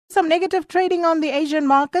Some negative trading on the Asian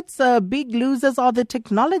markets. Big losers are the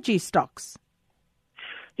technology stocks.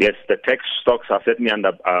 Yes, the tech stocks are certainly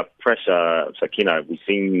under pressure, Sakina. We're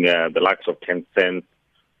seeing the likes of Tencent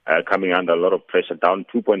coming under a lot of pressure, down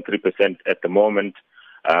 2.3% at the moment.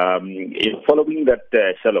 Following that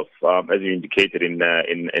sell-off, as you indicated in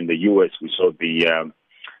the US, we saw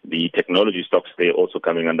the technology stocks there also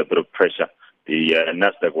coming under a bit of pressure. The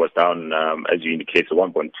Nasdaq was down, as you indicated,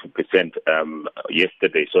 1.2%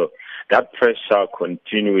 yesterday. So that pressure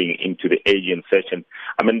continuing into the Asian session.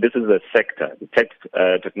 I mean, this is a sector. The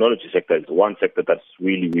technology sector is one sector that's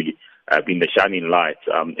really been the shining light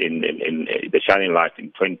in the shining light in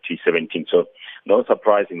 2017. So not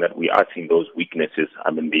surprising that we are seeing those weaknesses.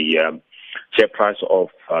 I mean, the share price of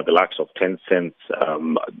the likes of Tencent,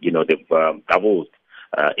 they've doubled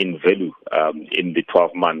in value in the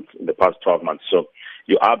past 12 months. So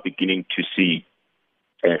you are beginning to see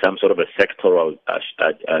some sort of a sectoral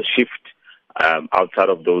shift outside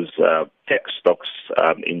of those tech stocks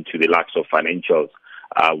into the likes of financials,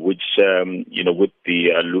 which with the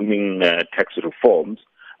looming tax reforms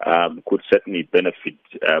could certainly benefit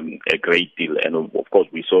a great deal. And of course,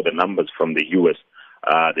 we saw the numbers from the US,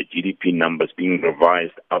 the GDP numbers being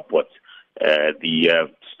revised upwards. The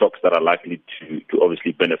stocks that are likely to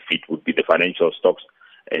obviously benefit would be the financial stocks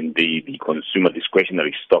and the consumer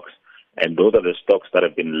discretionary stocks. And those are the stocks that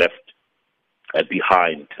have been left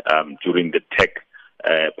behind during the tech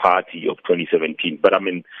party of 2017. But I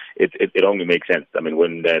mean, it only makes sense. I mean,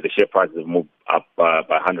 when the share prices have moved up by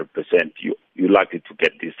 100%, you're likely to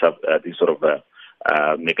get this sort of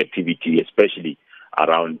negativity, especially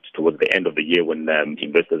around towards the end of the year when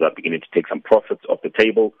investors are beginning to take some profits off the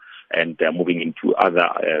table and moving into other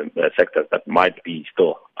sectors that might be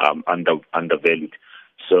still undervalued.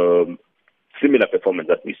 So similar performance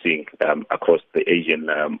that we're seeing across the Asian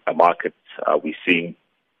markets. We're seeing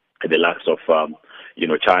the likes of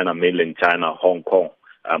China, mainland China, Hong Kong,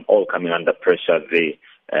 all coming under pressure there,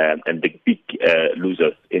 and the big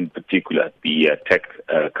losers in particular, the tech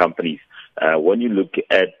companies. When you look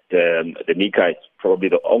at the Nikkei, it's probably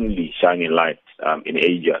the only shining light in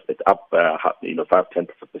Asia. It's up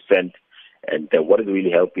 5-10%. And what is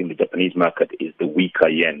really helping the Japanese market is the weaker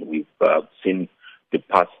yen. We've seen the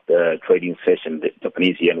past trading session, the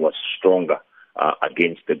Japanese yen was stronger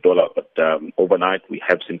against the dollar. But overnight, we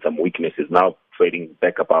have seen some weaknesses now trading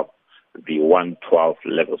back above the 112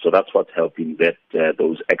 level. So that's what's helping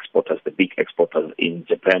those exporters, the big exporters in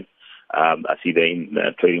Japan. I see they're in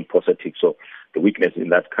trading positive. So the weakness in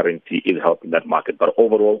that currency is helping that market. But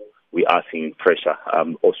overall, we are seeing pressure.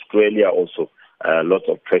 Australia also, lots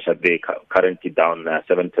of pressure there, currently down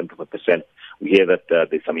 7-10%. We hear that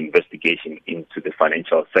there's some investigation into the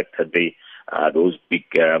financial sector there. Those big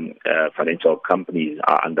financial companies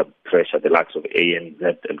are under pressure, the likes of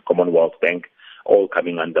ANZ and Commonwealth Bank, all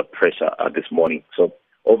coming under pressure this morning. So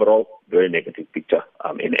overall, very negative picture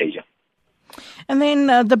in Asia. And then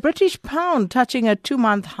the British pound touching a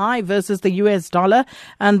 2-month high versus the US dollar.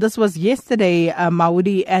 And this was yesterday,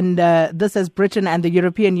 Maudi. And this as Britain and the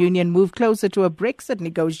European Union move closer to a Brexit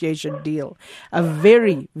negotiation deal. A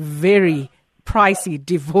very, very pricey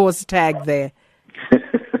divorce tag there.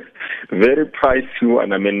 Very pricey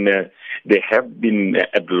one. I mean, they have been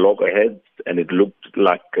at loggerheads, and it looked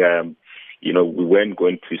like, we weren't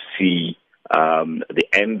going to see the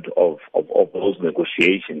end of those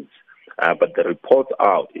negotiations. But the report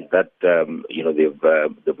out is that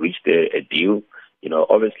they've reached a deal.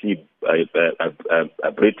 Obviously,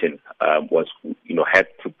 Britain was had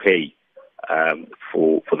to pay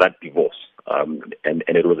for that divorce, and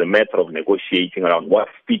it was a matter of negotiating around what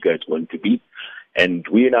figure it's going to be. And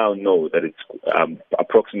we now know that it's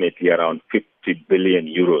approximately around 50 billion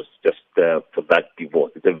euros just for that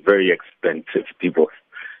divorce. It's a very expensive divorce.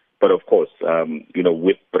 But of course,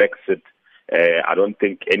 with Brexit, I don't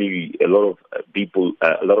think a lot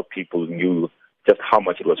of people knew just how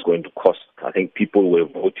much it was going to cost. I think people were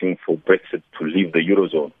voting for Brexit to leave the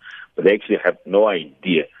Eurozone, but they actually have no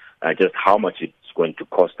idea just how much it's going to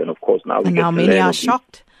cost. And of course, now many are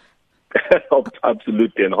shocked.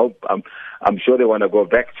 Absolutely, and hope I'm sure they want to go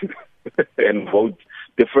back to and vote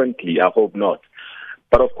differently. I hope not.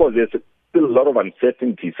 But of course, there's still a lot of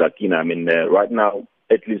uncertainty, Sakina. I mean, right now,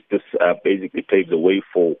 at least this basically paves the way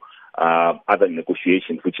for other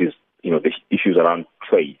negotiations, which is, the issues around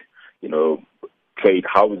trade. Trade.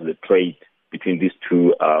 How is the trade between these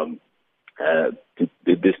two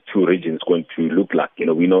regions going to look like?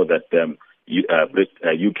 We know that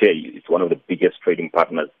UK is one of the biggest trading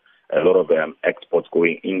partners. A lot of exports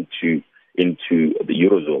going into the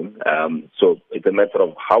Eurozone. So it's a matter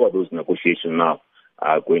of how are those negotiations now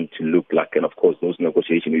are going to look like. And of course, those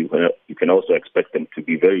negotiations, you can also expect them to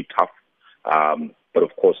be very tough. But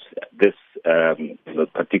of course, this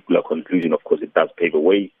particular conclusion, of course, it does pave a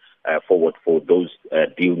way forward for those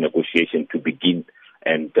deal negotiations to begin.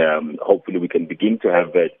 And hopefully we can begin to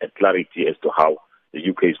have a clarity as to how the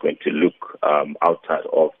UK is going to look outside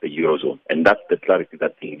of the Eurozone. And that's the clarity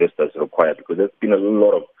that the investors require, because there's been a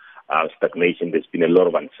lot of stagnation, there's been a lot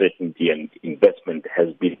of uncertainty, and investment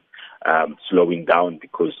has been slowing down,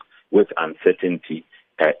 because with uncertainty,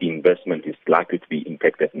 investment is likely to be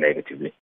impacted negatively.